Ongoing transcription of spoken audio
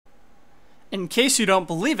In case you don't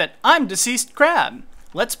believe it, I'm Deceased Crab.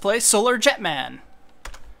 Let's play Solar Jetman.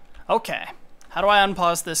 Okay, how do I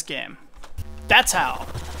unpause this game? That's how.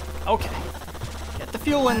 Okay, get the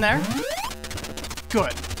fuel in there.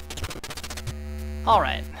 Good.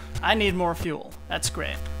 Alright, I need more fuel. That's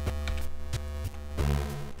great.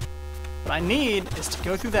 What I need is to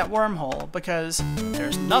go through that wormhole because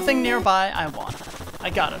there's nothing nearby I want. I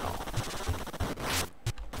got it all.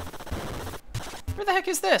 Where the heck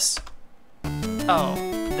is this? Oh,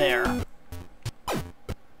 there.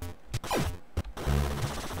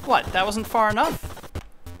 What, that wasn't far enough?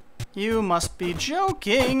 You must be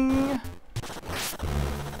joking.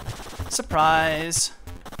 Surprise.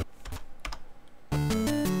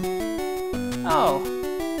 Oh,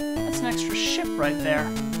 that's an extra ship right there.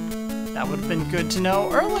 That would have been good to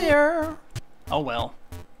know earlier. Oh well.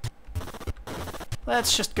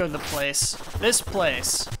 Let's just go to the place. This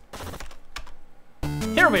place.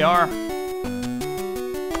 Here we are.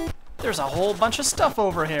 There's a whole bunch of stuff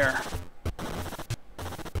over here.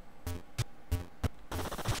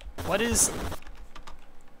 What is...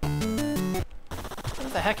 Where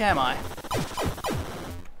the heck am I?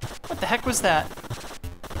 What the heck was that?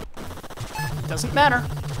 Doesn't matter.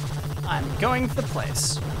 I'm going to the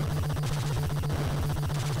place.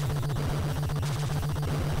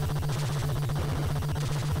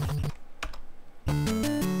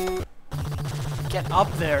 Get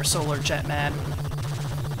up there, Solar Jetman.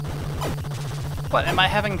 What, am I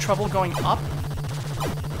having trouble going up?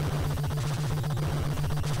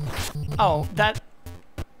 Oh, that...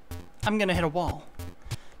 I'm gonna hit a wall.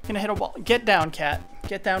 I'm gonna hit a wall. Get down, cat.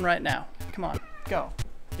 Get down right now. Come on, go.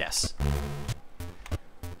 Yes.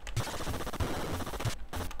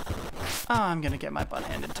 Oh, I'm gonna get my butt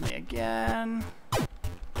handed to me again.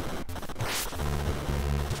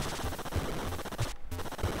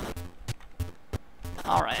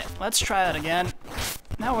 Alright, let's try that again.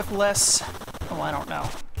 Now with less... Oh, I don't know.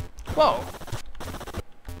 Whoa!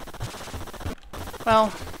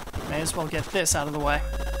 Well, may as well get this out of the way.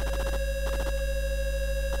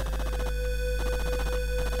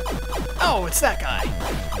 Oh, it's that guy!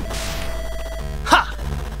 Ha!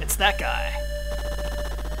 It's that guy.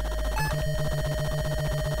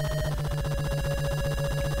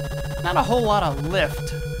 Not a whole lot of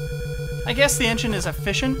lift. I guess the engine is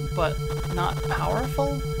efficient, but not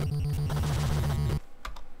powerful?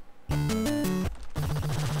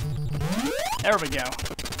 There we go.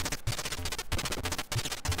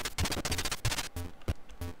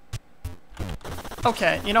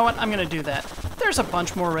 Okay, you know what? I'm gonna do that. There's a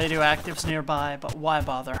bunch more radioactives nearby, but why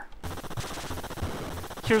bother?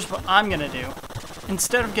 Here's what I'm gonna do.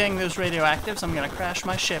 Instead of getting those radioactives, I'm gonna crash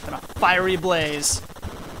my ship in a fiery blaze.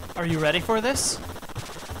 Are you ready for this?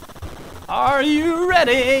 Are you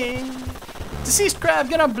ready? Deceased Crab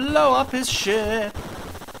gonna blow up his ship.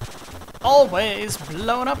 Always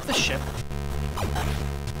blowing up the ship.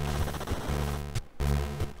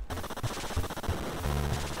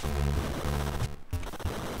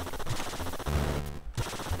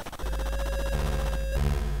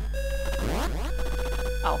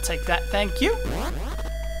 I'll take that, thank you.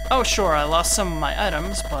 Oh sure, I lost some of my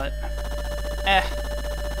items, but...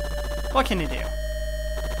 What can you do?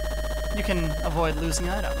 You can avoid losing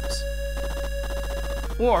items.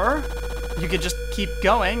 Or, you could just keep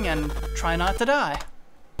going and try not to die.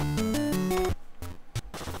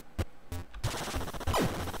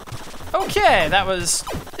 Okay, that was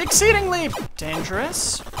exceedingly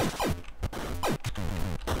dangerous.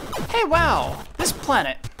 Hey, wow, this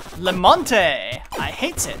planet, Lemonte, I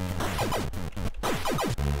hates it.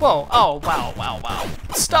 Whoa, oh, wow, wow, wow.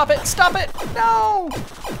 Stop it, no!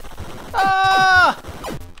 Ah!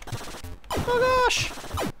 Oh gosh!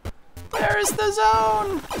 Where is the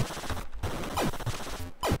zone?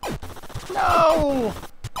 No!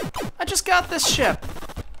 I just got this ship.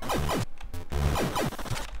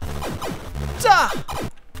 Ah!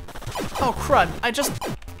 Oh crud,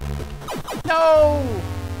 No!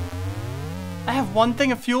 I have one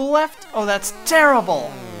thing of fuel left? Oh, that's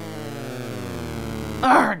terrible!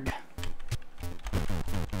 Arrgh!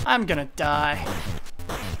 I'm gonna die.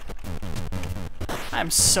 I'm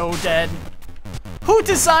so dead. Who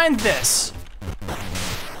designed this?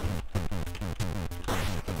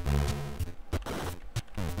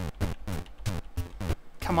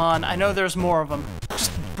 Come on, I know there's more of them.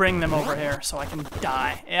 Just bring them over here so I can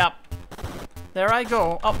die. Yep. There I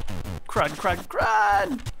go. Oh, crud, crud,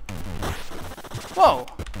 crud! Whoa!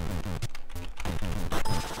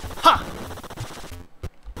 Ha!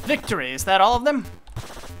 Victory, is that all of them?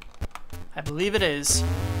 I believe it is.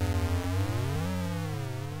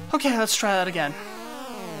 Okay, let's try that again.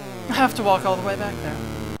 I have to walk all the way back there.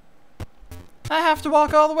 I have to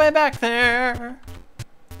walk all the way back there.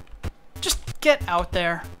 Just get out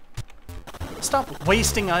there. Stop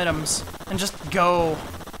wasting items and just go.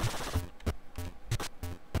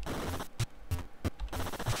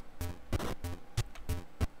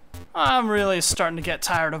 I'm really starting to get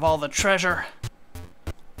tired of all the treasure.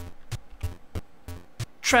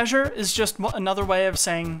 Treasure is just another way of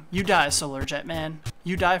saying, you die, Solar Jetman.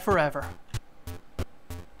 You die forever.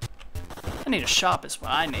 I need a shop is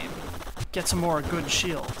what I need. Get some more good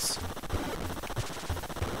shields.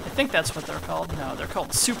 I think that's what they're called. No, they're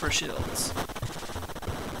called super shields.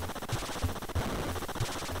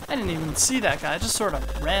 I didn't even see that guy. I just sort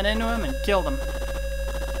of ran into him and killed him.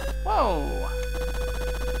 Whoa.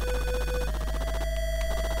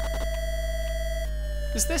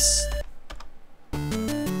 Is this...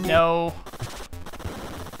 No.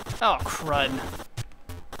 Oh, crud.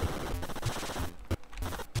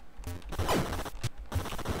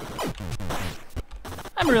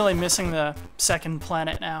 I'm really missing the second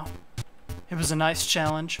planet now. It was a nice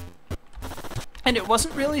challenge. And it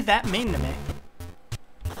wasn't really that mean to me.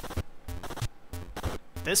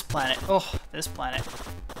 This planet. Oh, this planet.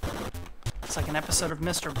 It's like an episode of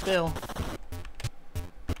Mr. Bill.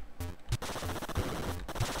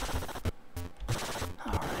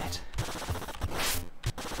 Alright.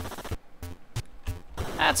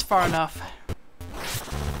 That's far enough.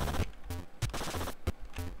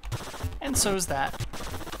 And so's that.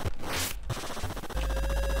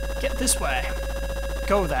 Get this way.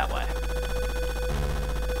 Go that way.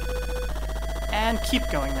 And keep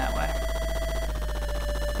going that way.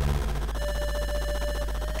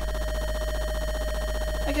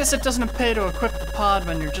 I guess it doesn't pay to equip the pod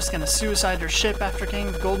when you're just gonna suicide your ship after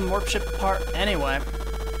getting the golden warp ship apart anyway.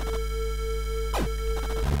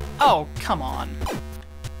 Oh, come on.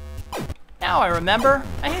 Now I remember.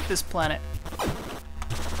 I hate this planet.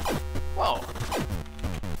 Whoa.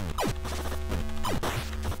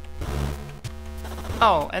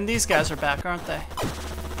 Oh, and these guys are back, aren't they?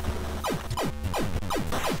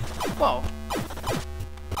 Whoa.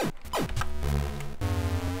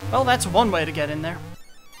 Well, that's one way to get in there.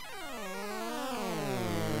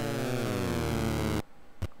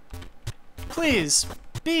 Please,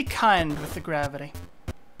 be kind with the gravity.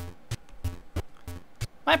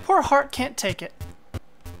 My poor heart can't take it.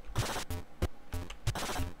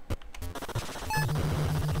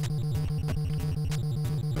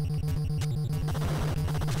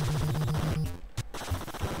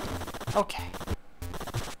 Okay.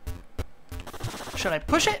 Should I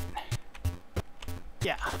push it?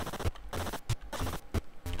 Yeah.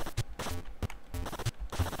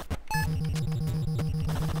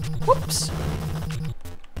 Whoops.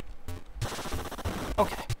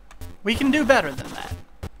 Okay. We can do better than that.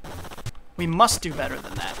 We must do better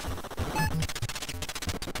than that.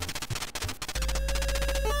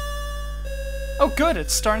 Oh good,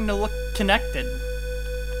 it's starting to look connected.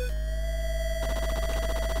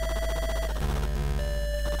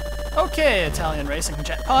 Okay, Italian racing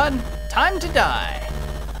jet pod, time to die.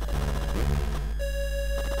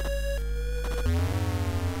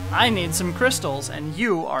 I need some crystals, and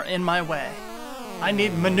you are in my way. I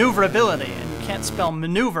need maneuverability, and you can't spell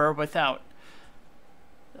maneuver without,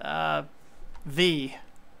 V.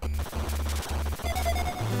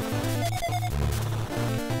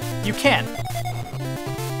 You can't.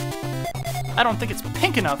 I don't think it's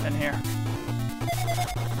pink enough in here.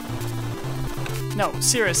 No,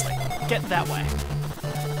 seriously, get that way.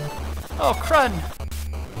 Oh, crud.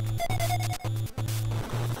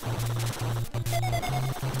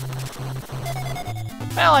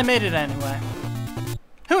 Well, I made it anyway.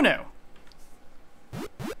 Who knew?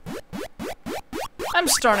 I'm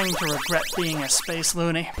starting to regret being a space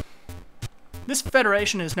loony. This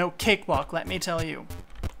Federation is no cakewalk, let me tell you.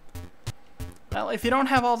 Well, if you don't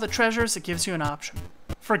have all the treasures, it gives you an option.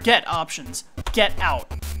 Forget options. Get out.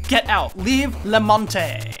 Get out. Leave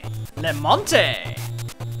Lemonte. Lemonte!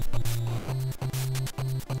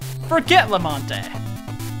 Forget Lemonte.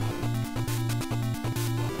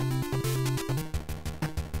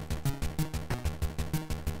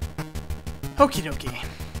 Okie dokie.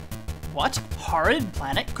 What horrid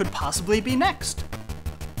planet could possibly be next?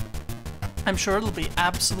 I'm sure it'll be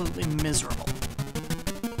absolutely miserable.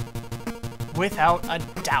 Without a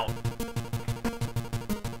doubt.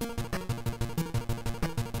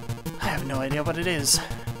 I have no idea what it is.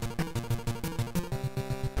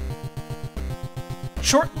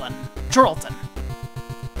 Chorlton.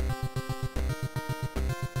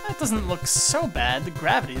 That doesn't look so bad. The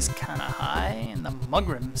gravity's kinda high in the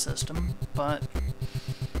Mugrim system, but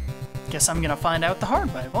guess I'm gonna find out the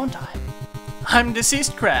hard way, won't I? I'm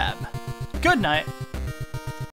Deceased Crab. Good night.